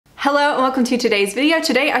Hello and welcome to today's video.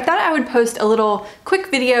 Today I thought I would post a little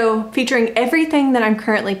quick video featuring everything that I'm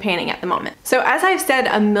currently panning at the moment. So as I've said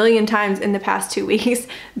a million times in the past 2 weeks,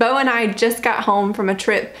 Bo and I just got home from a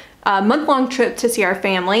month-long trip to see our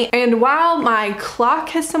family, and while my clock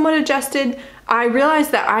has somewhat adjusted, I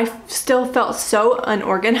realized that I still felt so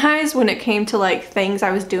unorganized when it came to like things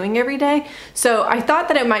I was doing every day. So I thought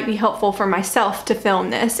that it might be helpful for myself to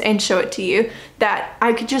film this and show it to you, that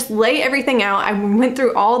I could just lay everything out. I went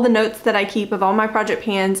through all the notes that I keep of all my project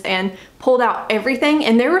pans and pulled out everything,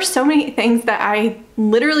 and there were so many things that I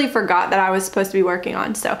literally forgot that I was supposed to be working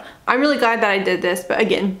on. So I'm really glad that I did this, but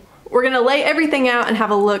again, we're gonna lay everything out and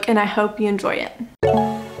have a look, and I hope you enjoy it.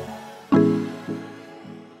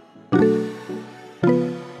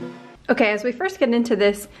 Okay, as we first get into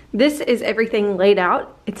this is everything laid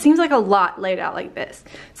out. It seems like a lot laid out like this.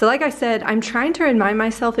 So like I said, I'm trying to remind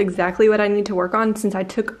myself exactly what I need to work on since I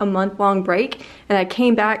took a month-long break and I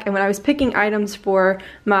came back, and when I was picking items for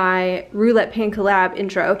my roulette pan collab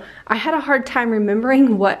intro, I had a hard time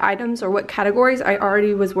remembering what items or what categories I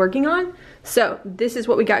already was working on. So this is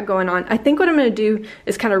what we got going on. I think what I'm gonna do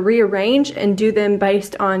is kind of rearrange and do them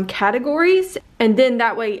based on categories, and then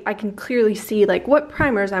that way I can clearly see like what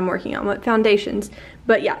primers I'm working on, what foundations.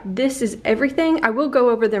 But yeah, this is everything. I will go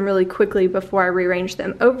over them really quickly before I rearrange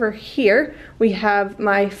them. Over here, we have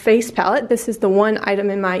my face palette. This is the one item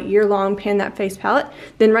in my year-long Pan That Face palette.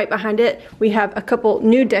 Then right behind it, we have a couple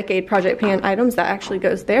new decade project pan items that actually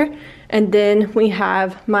goes there. And then we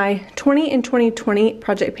have my 20 and 2020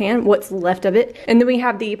 project pan, what's left of it. And then we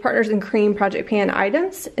have the Partners in Cream project pan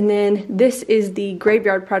items. And then this is the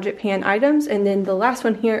Graveyard project pan items. And then the last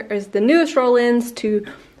one here is the newest roll-ins to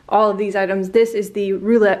all of these items. This is the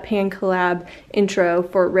Roulette Pan Collab intro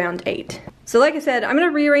for round 8. So like I said, I'm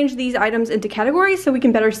gonna rearrange these items into categories so we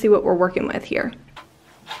can better see what we're working with here.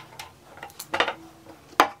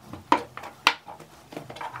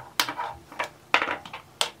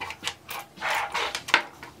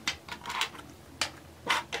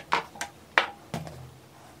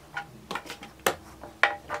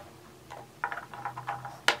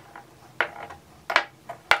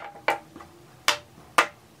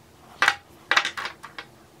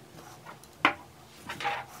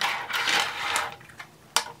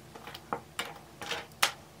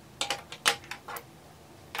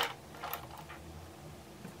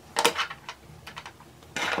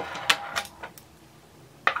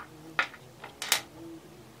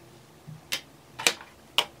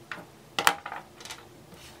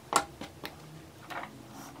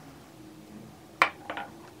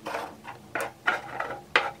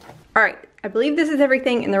 All right, I believe this is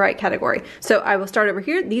everything in the right category. So I will start over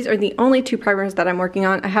here. These are the only two primers that I'm working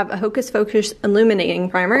on. I have a Hocus Focus Illuminating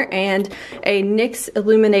Primer and a NYX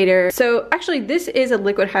Illuminator. So actually this is a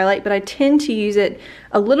liquid highlight, but I tend to use it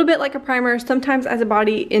a little bit like a primer, sometimes as a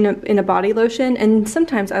body in a body lotion, and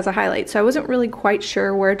sometimes as a highlight. So I wasn't really quite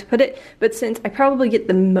sure where to put it, but since I probably get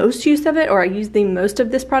the most use of it, or I use the most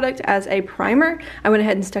of this product as a primer, I went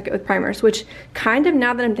ahead and stuck it with primers, which kind of,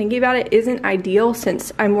 now that I'm thinking about it, isn't ideal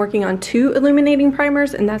since I'm working on 2 illuminating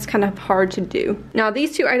primers, and that's kind of hard to do. Now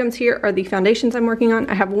these 2 items here are the foundations I'm working on.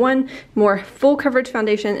 I have one more full coverage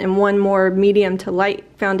foundation and one more medium to light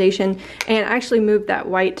foundation, and I actually moved that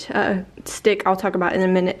white stick I'll talk about in a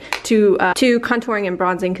minute to contouring and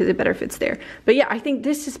bronzing because it better fits there. But yeah, I think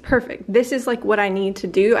this is perfect. This is like what I need to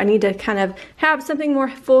do. I need to kind of have something more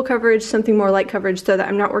full coverage, something more light coverage, so that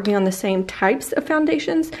I'm not working on the same types of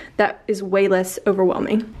foundations. That is way less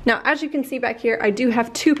overwhelming. Now as you can see back here, I do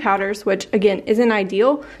have 2 powders, which again isn't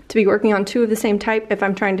ideal to be working on 2 of the same type if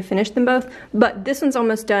I'm trying to finish them both, but this one's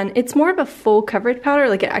almost done. It's more of a full coverage powder,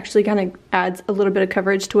 like it actually kind of adds a little bit of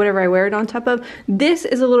coverage to whatever I wear it on top of. This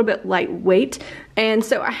is a little bit lightweight, and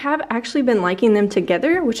so I have actually been liking them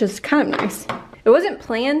together, which is kind of nice. It wasn't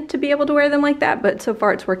planned to be able to wear them like that, but so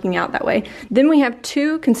far it's working out that way. Then we have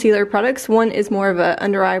 2 concealer products. One is more of a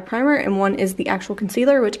under eye primer, and one is the actual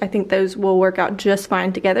concealer, which I think those will work out just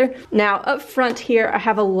fine together. Now up front here, I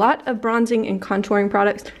have a lot of bronzing and contouring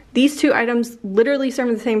products. These 2 items literally serve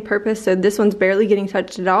the same purpose, so this one's barely getting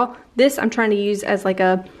touched at all. This I'm trying to use as like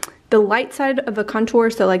the light side of a contour,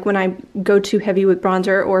 so like when I go too heavy with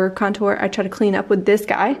bronzer or contour, I try to clean up with this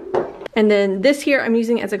guy. And then this here I'm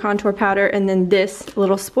using as a contour powder, and then this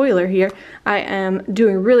little spoiler here I am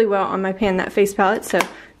doing really well on my Pan That Face palette, so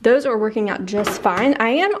those are working out just fine. I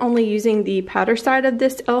am only using the powder side of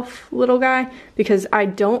this e.l.f. little guy because I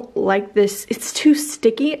don't like this. It's too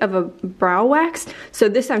sticky of a brow wax, so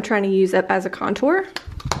this I'm trying to use up as a contour.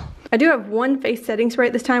 I do have one face setting spray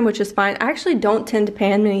this time, which is fine. I actually don't tend to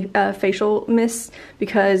pan many facial mists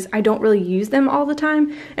because I don't really use them all the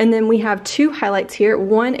time. And then we have two highlights here.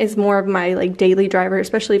 One is more of my like daily driver,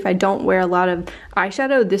 especially if I don't wear a lot of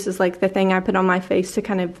eyeshadow. This is like the thing I put on my face to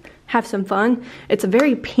kind of have some fun. It's a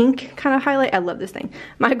very pink kind of highlight. I love this thing.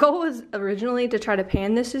 My goal was originally to try to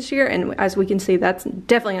pan this year, and as we can see, that's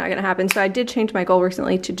definitely not gonna happen. So I did change my goal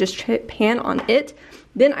recently to just pan on it.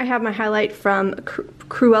 Then I have my highlight from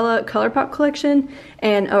Cruella ColourPop collection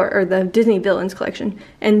or the Disney Villains collection.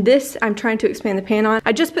 And this I'm trying to expand the pan on.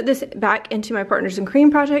 I just put this back into my Partners in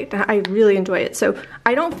Cream project and I really enjoy it. So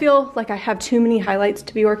I don't feel like I have too many highlights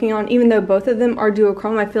to be working on, even though both of them are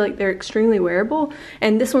duochrome. I feel like they're extremely wearable.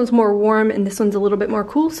 And this one's more warm and this one's a little bit more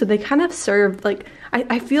cool. So they kind of serve like,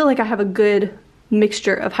 I feel like I have a good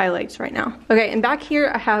mixture of highlights right now. Okay, and back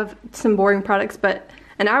here I have some boring products, but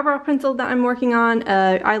an eyebrow pencil that I'm working on,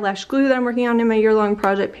 eyelash glue that I'm working on in my year-long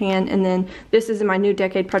project pan, and then this is in my New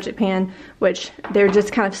Decade project pan, which they're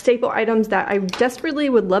just kind of staple items that I desperately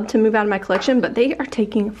would love to move out of my collection, but they are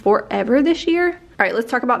taking forever this year. All right,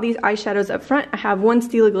 let's talk about these eyeshadows up front. I have one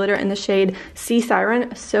Stila Glitter in the shade Sea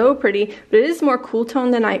Siren. So pretty, but it is more cool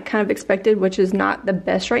tone than I kind of expected, which is not the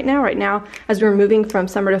best right now. Right now, as we're moving from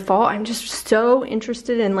summer to fall, I'm just so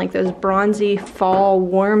interested in like those bronzy fall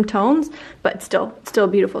warm tones, but still a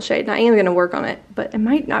beautiful shade. And I am gonna work on it, but it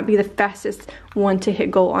might not be the fastest one to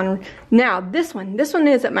hit goal on. Now, this one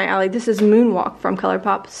is up my alley. This is Moonwalk from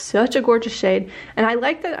ColourPop. Such a gorgeous shade. And I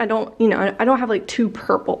like that I don't have like two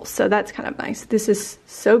purples, so that's kind of nice. This is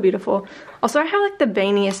so beautiful. Also, I have like the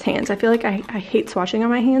veiniest hands. I feel like I hate swatching on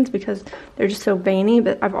my hands because they're just so veiny,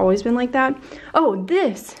 but I've always been like that. Oh,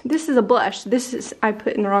 this is a blush. I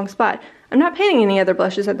put in the wrong spot. I'm not panning any other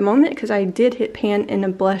blushes at the moment because I did hit pan in a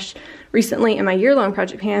blush recently in my year-long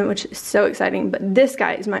project pan, which is so exciting, but this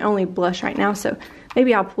guy is my only blush right now, so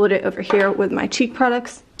maybe I'll put it over here with my cheek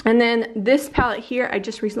products. And then this palette here, I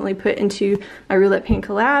just recently put into my Roulette Pan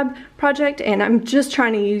collab project, and I'm just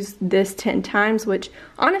trying to use this 10 times, which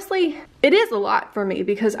honestly, it is a lot for me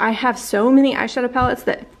because I have so many eyeshadow palettes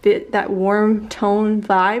that fit that warm tone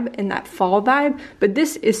vibe and that fall vibe, but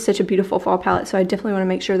this is such a beautiful fall palette, so I definitely want to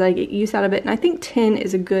make sure that I get use out of it, and I think 10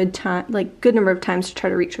 is a good time, like good number of times to try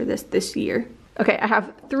to reach for this year. Okay, I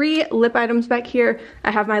have 3 lip items back here. I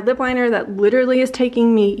have my lip liner that literally is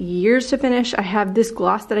taking me years to finish. I have this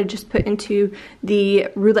gloss that I just put into the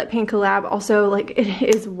Roulette Pan collab. Also, like, it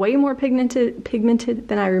is way more pigmented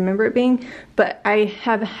than I remember it being, but I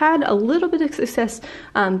have had a little bit of success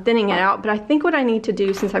thinning it out. But I think what I need to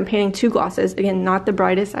do, since I'm painting 2 glosses, again, not the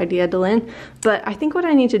brightest idea, DaLin, but I think what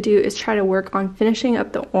I need to do is try to work on finishing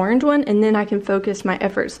up the orange one, and then I can focus my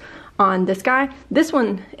efforts on this guy. This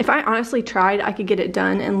one, if I honestly tried, I could get it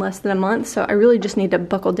done in less than a month, so I really just need to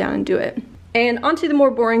buckle down and do it. And onto the more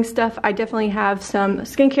boring stuff, I definitely have some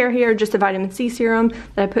skincare here, just a vitamin C serum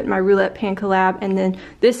that I put in my Roulette Pan collab, and then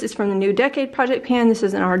this is from the New Decade project pan. This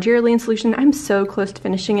is an argireline solution. I'm so close to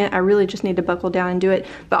finishing it. I really just need to buckle down and do it.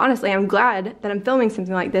 But honestly, I'm glad that I'm filming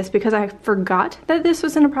something like this because I forgot that this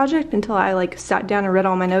was in a project until I like sat down and read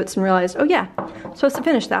all my notes and realized, oh yeah, I'm supposed to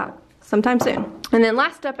finish that sometime soon. And then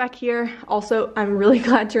last up back here, also, I'm really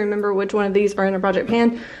glad to remember which one of these are in a project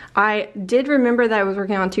pan. I did remember that I was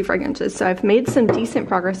working on 2 fragrances, so I've made some decent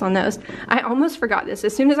progress on those. I almost forgot this.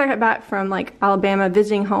 As soon as I got back from like Alabama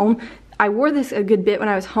visiting home, I wore this a good bit when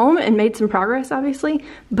I was home and made some progress, obviously,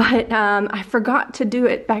 but I forgot to do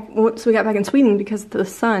it back once we got back in Sweden because the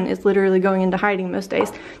sun is literally going into hiding most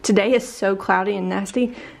days. Today is so cloudy and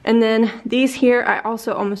nasty. And then these here, I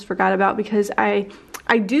also almost forgot about because I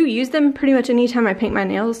do use them pretty much anytime I paint my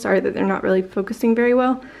nails. Sorry that they're not really focusing very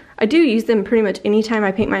well. I do use them pretty much anytime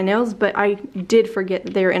I paint my nails, but I did forget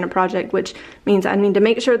that they're in a project, which means I need to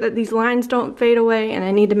make sure that these lines don't fade away, and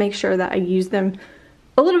I need to make sure that I use them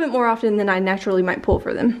a little bit more often than I naturally might pull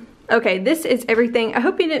for them. Okay, this is everything. I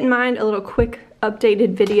hope you didn't mind a little quick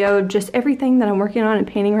updated video of just everything that I'm working on and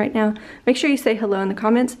painting right now. Make sure you say hello in the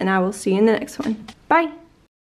comments, and I will see you in the next one. Bye!